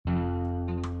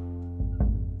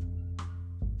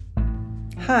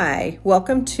Hi,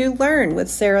 welcome to Learn with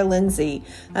Sarah Lindsay.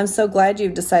 I'm so glad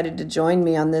you've decided to join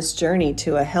me on this journey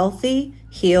to a healthy,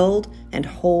 healed, and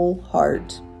whole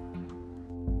heart.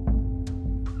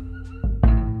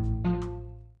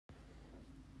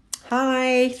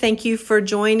 Hi, thank you for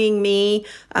joining me.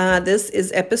 This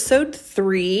is episode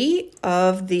 3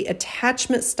 of the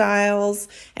attachment styles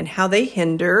and how they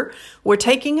hinder. We're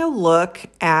taking a look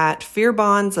at fear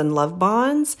bonds and love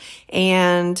bonds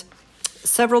and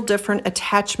several different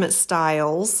attachment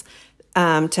styles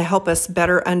to help us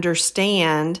better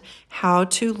understand how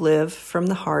to live from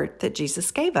the heart that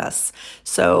Jesus gave us.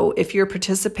 So if you're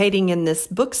participating in this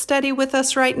book study with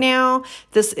us right now,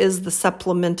 this is the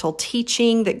supplemental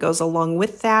teaching that goes along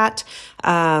with that.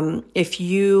 If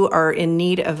you are in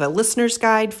need of a listener's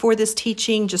guide for this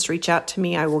teaching, just reach out to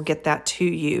me. I will get that to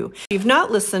you. If you've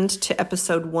not listened to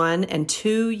episode 1 and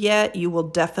 2 yet, you will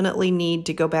definitely need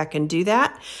to go back and do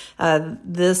that.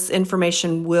 This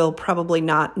information will probably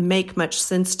not make much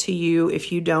sense to you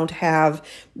if you don't have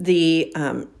the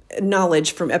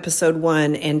knowledge from episode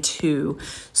 1 and 2.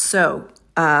 So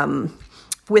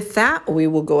with that, we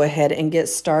will go ahead and get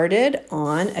started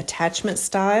on attachment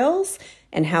styles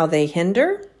and how they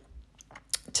hinder.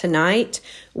 Tonight,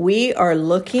 we are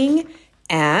looking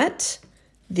at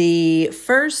the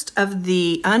first of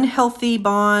the unhealthy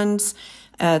bonds.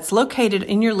 It's located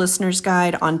in your listener's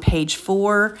guide on page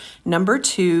 4, number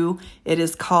 2. It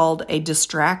is called a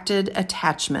distracted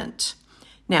attachment.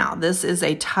 Now, this is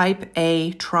a type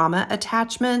A trauma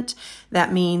attachment.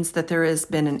 That means that there has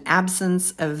been an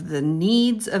absence of the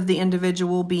needs of the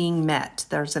individual being met.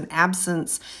 There's an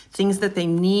absence, things that they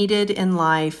needed in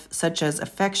life, such as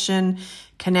affection,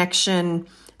 connection,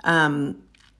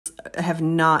 have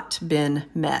not been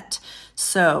met.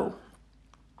 So,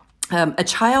 a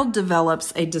child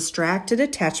develops a distracted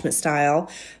attachment style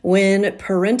when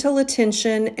parental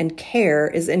attention and care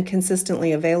is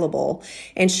inconsistently available,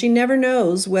 and she never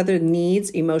knows whether needs,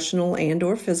 emotional and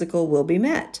or physical, will be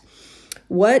met.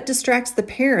 What distracts the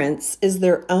parents is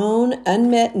their own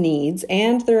unmet needs,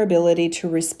 and their ability to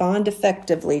respond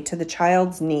effectively to the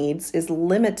child's needs is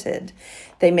limited.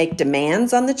 They make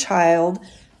demands on the child's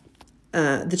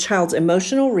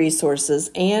emotional resources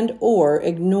and or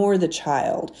ignore the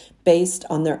child based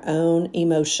on their own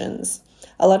emotions.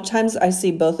 A lot of times I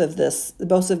see both of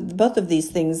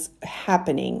these things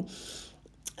happening.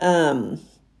 The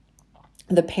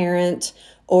parent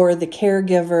or the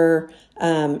caregiver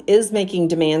is making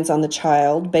demands on the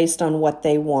child based on what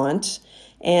they want,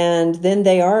 and then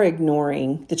they are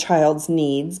ignoring the child's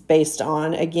needs based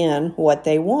on, again, what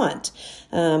they want.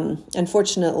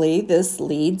 Unfortunately, this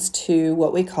leads to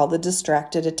what we call the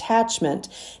distracted attachment.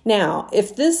 Now,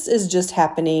 if this is just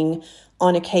happening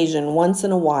on occasion, once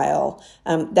in a while,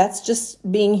 that's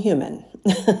just being human.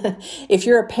 If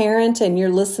you're a parent and you're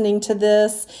listening to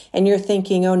this and you're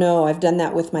thinking, oh no, I've done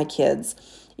that with my kids,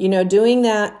 doing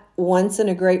that once in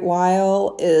a great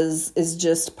while is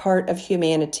just part of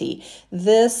humanity.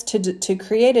 This, to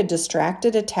create a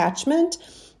distracted attachment,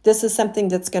 this is something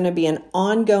that's going to be an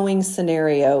ongoing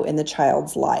scenario in the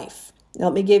child's life.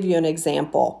 Let me give you an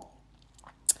example.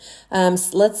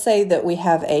 Let's say that we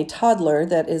have a toddler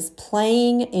that is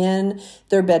playing in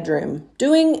their bedroom,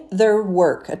 doing their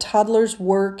work. A toddler's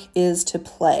work is to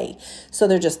play. So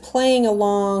they're just playing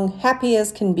along, happy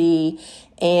as can be,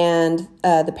 and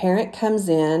the parent comes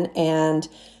in and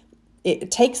it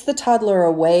takes the toddler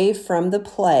away from the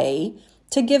play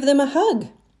to give them a hug.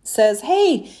 Says,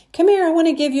 hey, come here, I want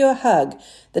to give you a hug.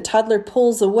 The toddler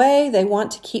pulls away. They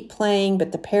want to keep playing,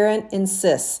 but the parent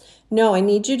insists, no, I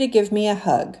need you to give me a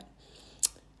hug.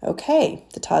 Okay,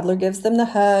 the toddler gives them the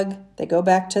hug. They go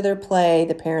back to their play.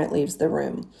 The parent leaves the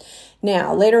room.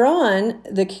 Now, later on,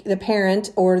 the parent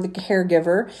or the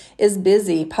caregiver is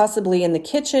busy, possibly in the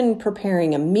kitchen,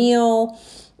 preparing a meal,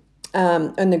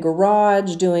 in the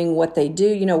garage, doing what they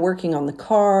do, working on the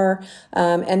car.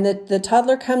 And the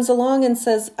toddler comes along and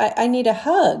says, I need a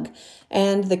hug.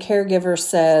 And the caregiver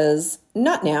says,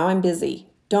 not now, I'm busy.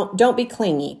 Don't be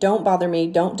clingy. Don't bother me.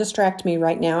 Don't distract me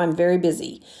right now. I'm very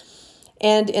busy.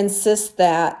 And insist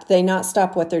that they not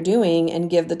stop what they're doing and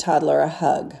give the toddler a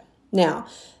hug. Now,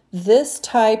 this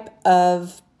type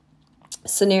of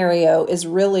scenario is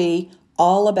really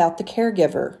all about the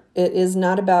caregiver. It is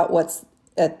not about what's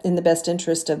in the best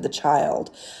interest of the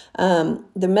child. The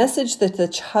message that the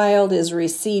child is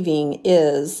receiving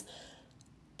is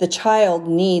the child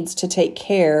needs to take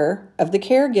care of the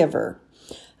caregiver.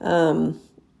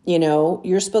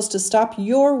 You're supposed to stop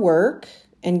your work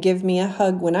and give me a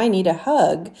hug when I need a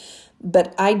hug,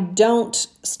 but I don't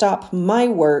stop my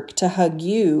work to hug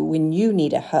you when you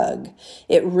need a hug.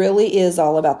 It really is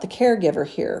all about the caregiver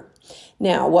here.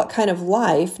 Now, what kind of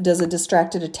life does a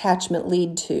distracted attachment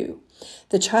lead to?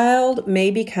 The child may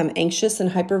become anxious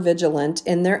and hypervigilant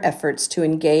in their efforts to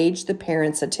engage the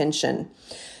parent's attention.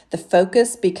 The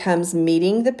focus becomes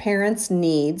meeting the parent's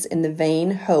needs in the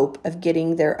vain hope of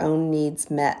getting their own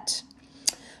needs met.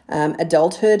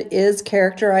 Adulthood is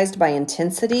characterized by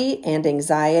intensity and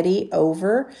anxiety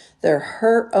over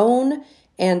her own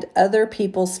and other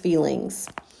people's feelings.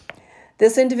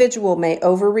 This individual may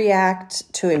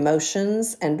overreact to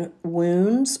emotions and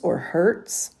wounds or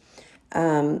hurts.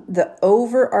 The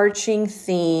overarching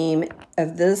theme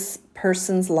of this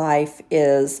person's life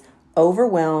is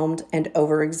overwhelmed and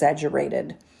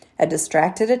overexaggerated. A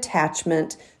distracted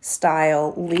attachment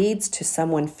style leads to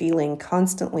someone feeling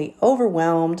constantly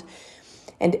overwhelmed,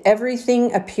 and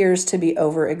everything appears to be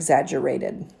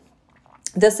overexaggerated.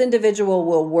 This individual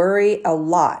will worry a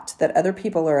lot that other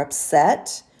people are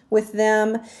upset with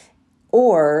them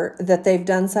or that they've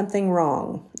done something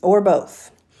wrong, or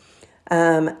both.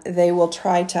 They will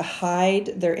try to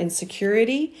hide their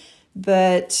insecurity,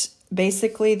 but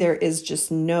basically there is just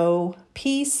no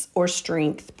peace or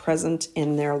strength present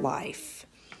in their life.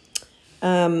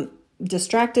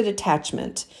 Distracted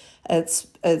attachment. It's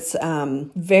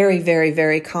very, very,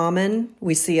 very common.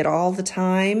 We see it all the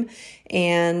time,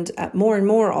 and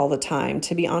more all the time,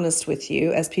 to be honest with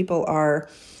you, as people are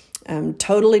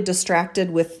totally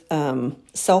distracted with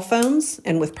cell phones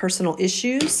and with personal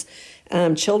issues.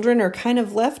 Children are kind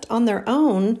of left on their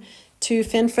own to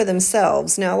fend for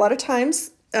themselves. Now, a lot of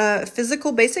times,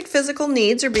 basic physical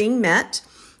needs are being met.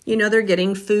 You know, they're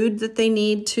getting food that they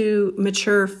need to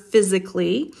mature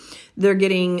physically. They're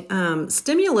getting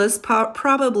stimulus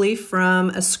probably from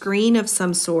a screen of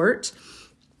some sort.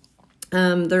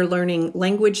 They're learning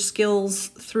language skills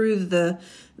through the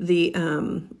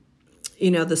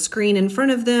screen in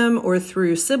front of them, or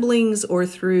through siblings, or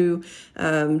through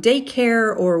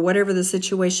daycare, or whatever the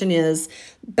situation is.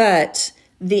 But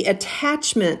the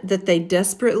attachment that they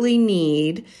desperately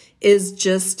need is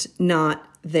just not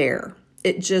there.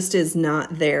 It just is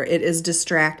not there. It is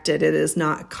distracted. It is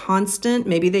not constant.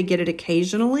 Maybe they get it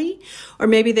occasionally, or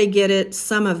maybe they get it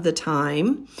some of the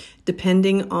time.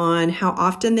 Depending on how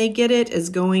often they get it is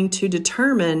going to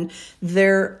determine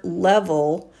their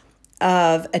level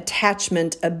of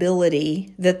attachment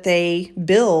ability that they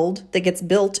build, that gets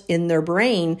built in their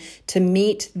brain to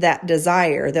meet that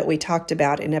desire that we talked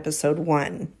about in episode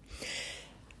 1.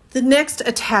 The next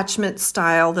attachment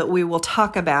style that we will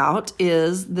talk about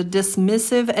is the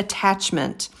dismissive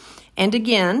attachment. And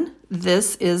again,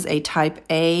 this is a type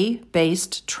A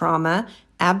based trauma,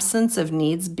 absence of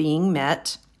needs being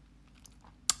met.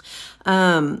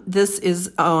 This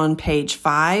is on page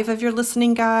 5 of your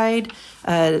listening guide.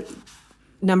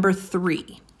 Number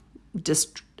 3,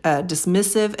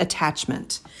 dismissive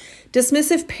attachment.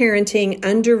 Dismissive parenting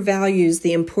undervalues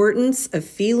the importance of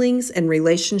feelings and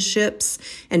relationships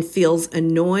and feels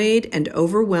annoyed and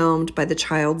overwhelmed by the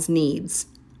child's needs.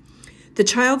 The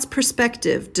child's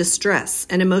perspective, distress,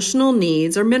 and emotional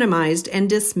needs are minimized and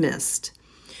dismissed.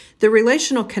 The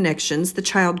relational connections the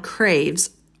child craves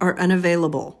are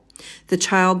unavailable. The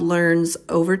child learns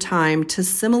over time to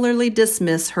similarly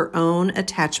dismiss her own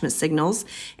attachment signals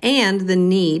and the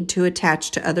need to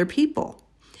attach to other people.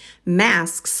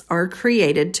 Masks are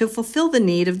created to fulfill the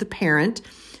need of the parent,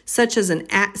 such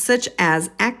as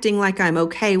acting like I'm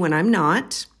okay when I'm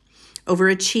not,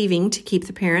 overachieving to keep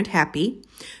the parent happy,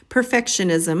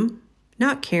 perfectionism,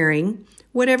 not caring,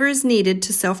 whatever is needed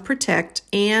to self-protect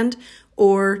and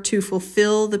or to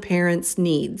fulfill the parent's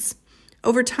needs.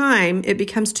 Over time, it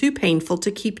becomes too painful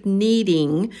to keep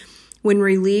needing when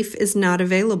relief is not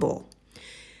available.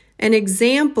 An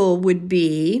example would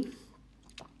be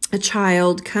a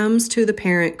child comes to the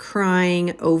parent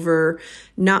crying over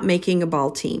not making a ball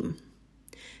team.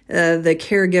 The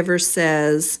caregiver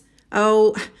says,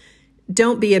 "Oh,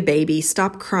 don't be a baby.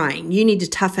 Stop crying. You need to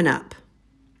toughen up."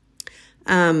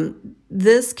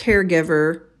 This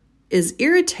caregiver is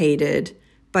irritated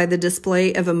by the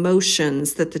display of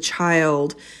emotions that the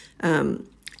child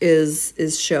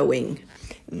is showing.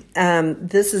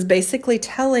 This is basically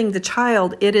telling the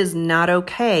child it is not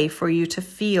okay for you to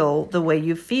feel the way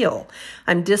you feel.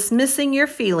 I'm dismissing your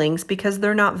feelings because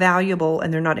they're not valuable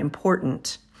and they're not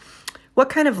important. What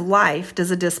kind of life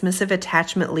does a dismissive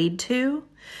attachment lead to?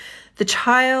 The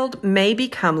child may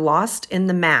become lost in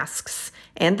the masks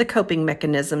and the coping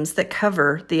mechanisms that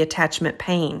cover the attachment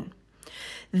pain.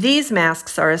 These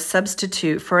masks are a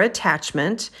substitute for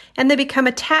attachment, and they become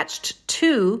attached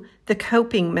to the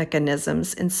coping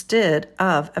mechanisms instead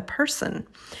of a person.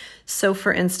 So,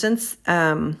 for instance,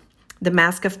 the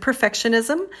mask of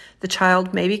perfectionism, the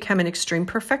child may become an extreme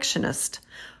perfectionist.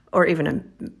 or even a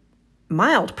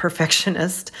mild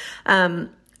perfectionist,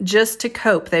 just to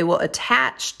cope. They will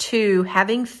attach to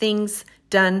having things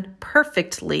done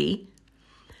perfectly,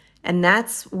 and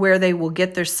that's where they will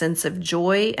get their sense of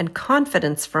joy and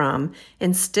confidence from,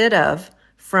 instead of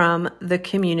from the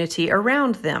community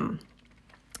around them.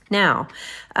 Now,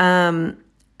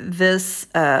 this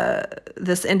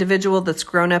individual that's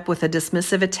grown up with a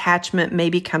dismissive attachment may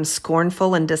become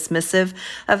scornful and dismissive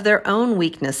of their own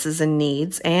weaknesses and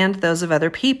needs and those of other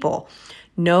people.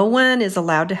 No one is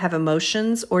allowed to have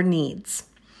emotions or needs.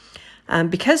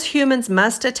 Because humans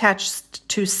must attach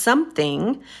to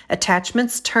something,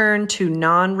 attachments turn to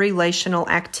non-relational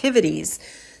activities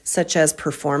such as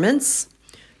performance,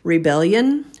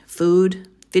 rebellion, food,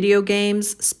 video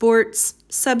games, sports,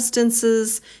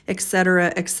 substances,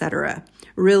 etc., etc.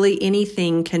 Really,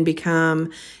 anything can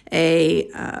become a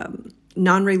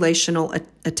non-relational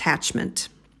attachment.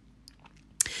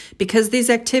 Because these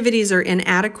activities are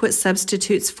inadequate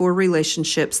substitutes for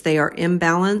relationships, they are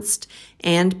imbalanced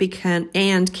and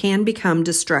can become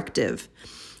destructive.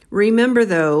 Remember,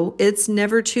 though, it's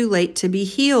never too late to be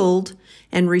healed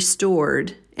and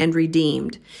restored and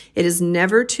redeemed. It is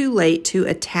never too late to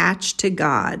attach to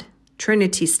God,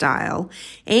 Trinity style,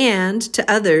 and to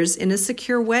others in a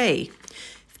secure way.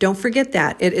 Don't forget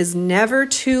that. It is never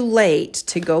too late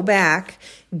to go back,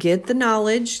 get the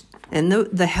knowledge and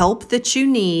the help that you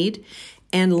need,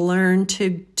 and learn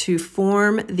to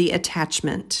form the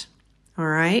attachment. All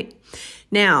right?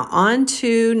 Now, on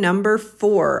to number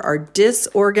 4, our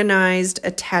disorganized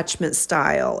attachment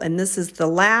style. And this is the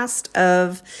last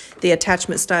of the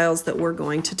attachment styles that we're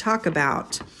going to talk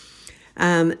about.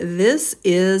 This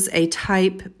is a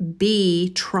type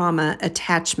B trauma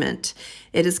attachment.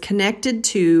 It is connected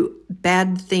to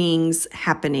bad things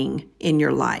happening in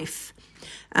your life.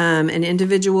 An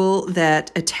individual that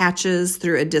attaches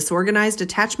through a disorganized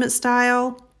attachment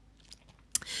style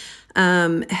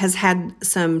has had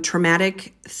some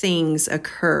traumatic things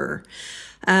occur.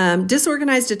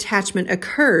 Disorganized attachment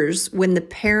occurs when the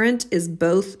parent is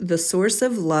both the source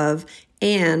of love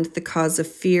and the cause of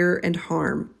fear and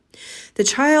harm. The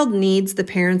child needs the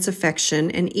parent's affection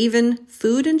and even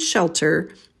food and shelter,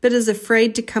 but is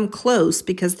afraid to come close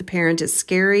because the parent is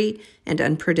scary and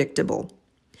unpredictable.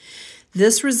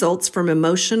 This results from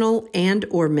emotional and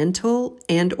or mental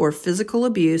and or physical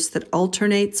abuse that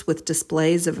alternates with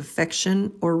displays of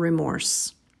affection or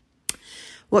remorse.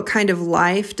 What kind of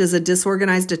life does a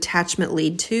disorganized attachment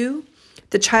lead to?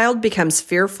 The child becomes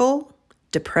fearful,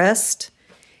 depressed,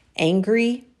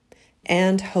 angry,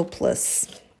 and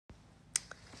hopeless.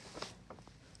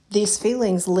 These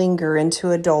feelings linger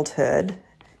into adulthood,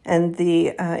 and the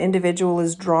individual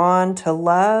is drawn to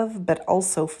love, but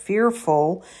also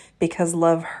fearful because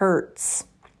love hurts.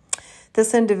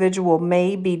 This individual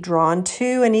may be drawn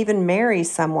to and even marry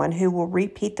someone who will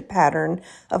repeat the pattern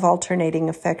of alternating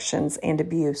affections and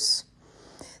abuse.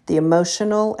 The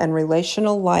emotional and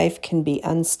relational life can be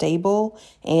unstable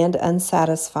and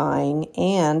unsatisfying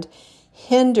and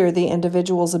hinder the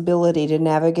individual's ability to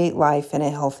navigate life in a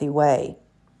healthy way.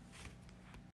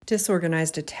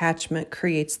 Disorganized attachment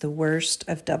creates the worst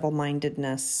of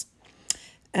double-mindedness.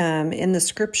 In the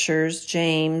scriptures,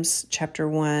 James chapter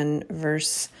 1,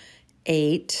 verse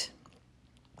 8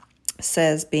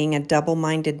 says, being a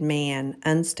double-minded man,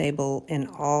 unstable in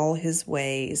all his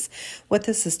ways. What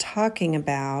this is talking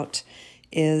about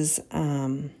is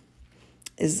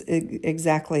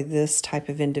exactly this type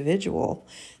of individual.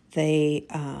 The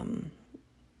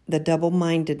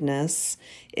double-mindedness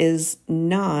is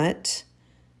not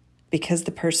because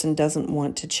the person doesn't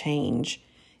want to change.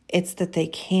 It's that they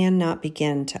cannot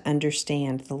begin to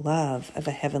understand the love of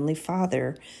a Heavenly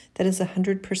Father that is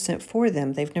 100% for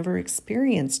them. They've never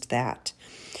experienced that.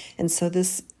 And so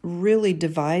this really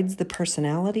divides the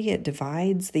personality, it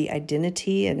divides the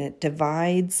identity, and it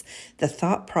divides the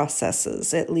thought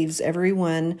processes. It leaves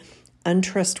everyone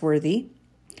untrustworthy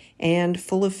and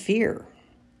full of fear.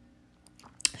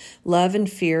 Love and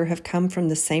fear have come from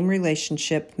the same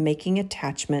relationship, making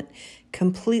attachment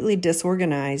completely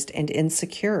disorganized and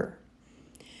insecure.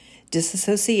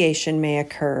 Disassociation may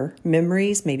occur,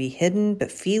 memories may be hidden,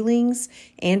 but feelings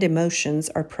and emotions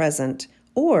are present,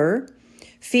 or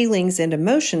feelings and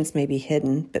emotions may be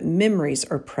hidden, but memories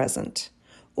are present,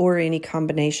 or any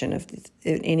combination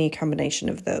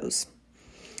of those.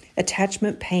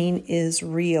 Attachment pain is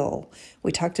real.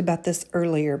 We talked about this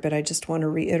earlier, but I just want to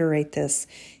reiterate this.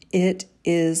 It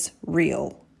is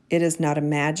real. It is not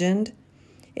imagined.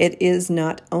 It is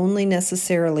not only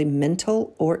necessarily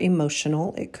mental or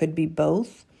emotional. It could be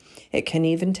both. It can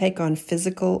even take on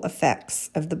physical effects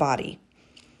of the body.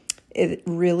 it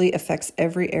really affects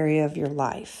every area of your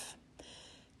life.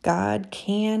 God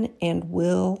can and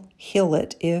will heal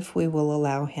it if we will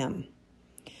allow Him.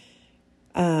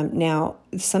 Now,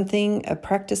 a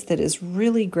practice that is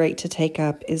really great to take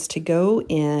up is to go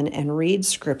in and read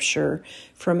Scripture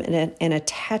from an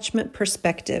attachment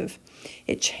perspective.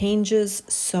 It changes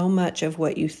so much of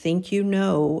what you think you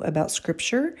know about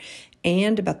Scripture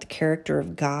and about the character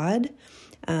of God,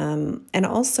 and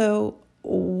also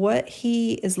what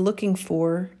He is looking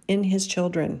for in His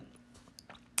children.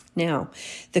 Now,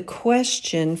 the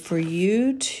question for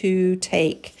you to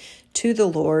take to the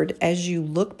Lord as you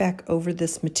look back over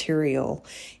this material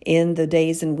in the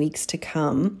days and weeks to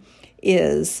come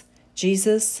is,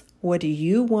 Jesus, what do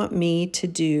you want me to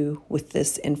do with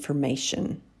this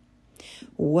information?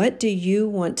 What do you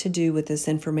want to do with this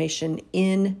information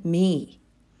in me?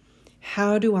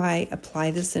 How do I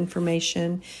apply this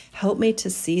information? Help me to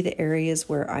see the areas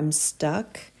where I'm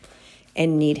stuck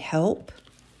and need help.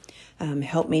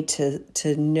 Help me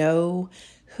to know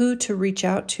who to reach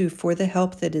out to for the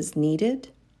help that is needed.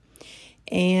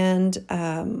 And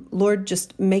Lord,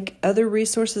 just make other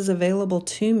resources available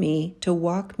to me to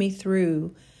walk me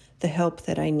through the help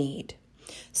that I need.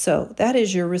 So that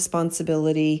is your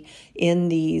responsibility in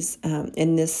this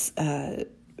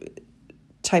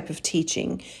type of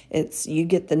teaching. It's you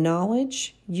get the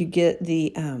knowledge, you get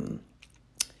the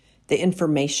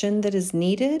information that is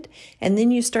needed, and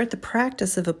then you start the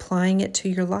practice of applying it to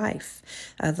your life.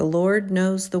 The Lord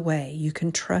knows the way. You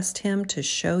can trust Him to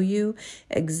show you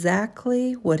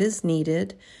exactly what is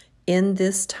needed in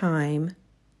this time,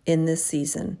 in this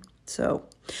season. So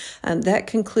that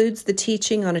concludes the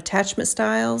teaching on attachment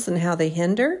styles and how they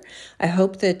hinder. I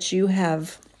hope that you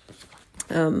have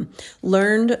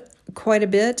learned quite a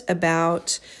bit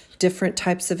about different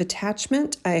types of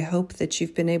attachment. I hope that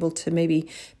you've been able to maybe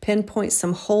pinpoint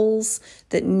some holes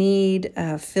that need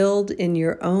filled in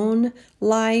your own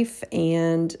life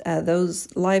and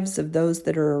those lives of those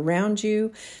that are around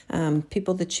you,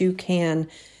 people that you can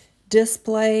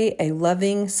display a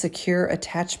loving, secure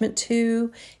attachment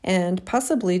to, and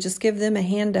possibly just give them a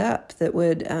hand up that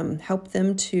would help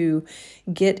them to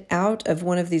get out of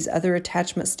one of these other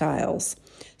attachment styles.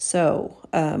 So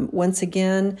once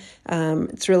again,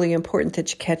 it's really important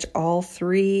that you catch all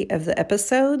 3 of the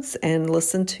episodes and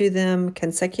listen to them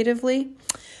consecutively.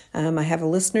 I have a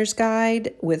listener's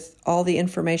guide with all the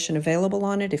information available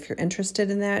on it. If you're interested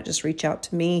in that, just reach out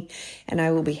to me and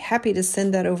I will be happy to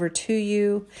send that over to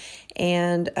you.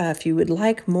 And if you would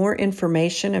like more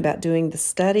information about doing the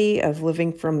study of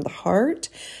Living from the Heart,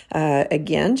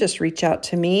 again, just reach out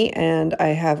to me. And I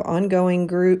have ongoing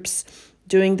groups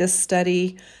doing this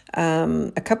study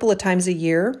a couple of times a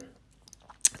year.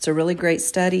 It's a really great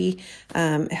study.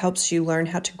 It helps you learn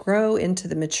how to grow into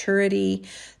the maturity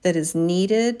that is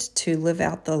needed to live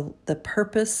out the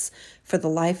purpose for the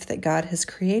life that God has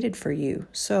created for you.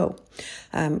 So,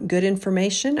 good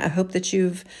information. I hope that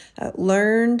you've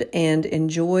learned and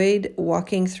enjoyed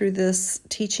walking through this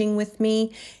teaching with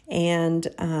me, and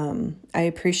I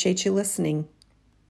appreciate you listening.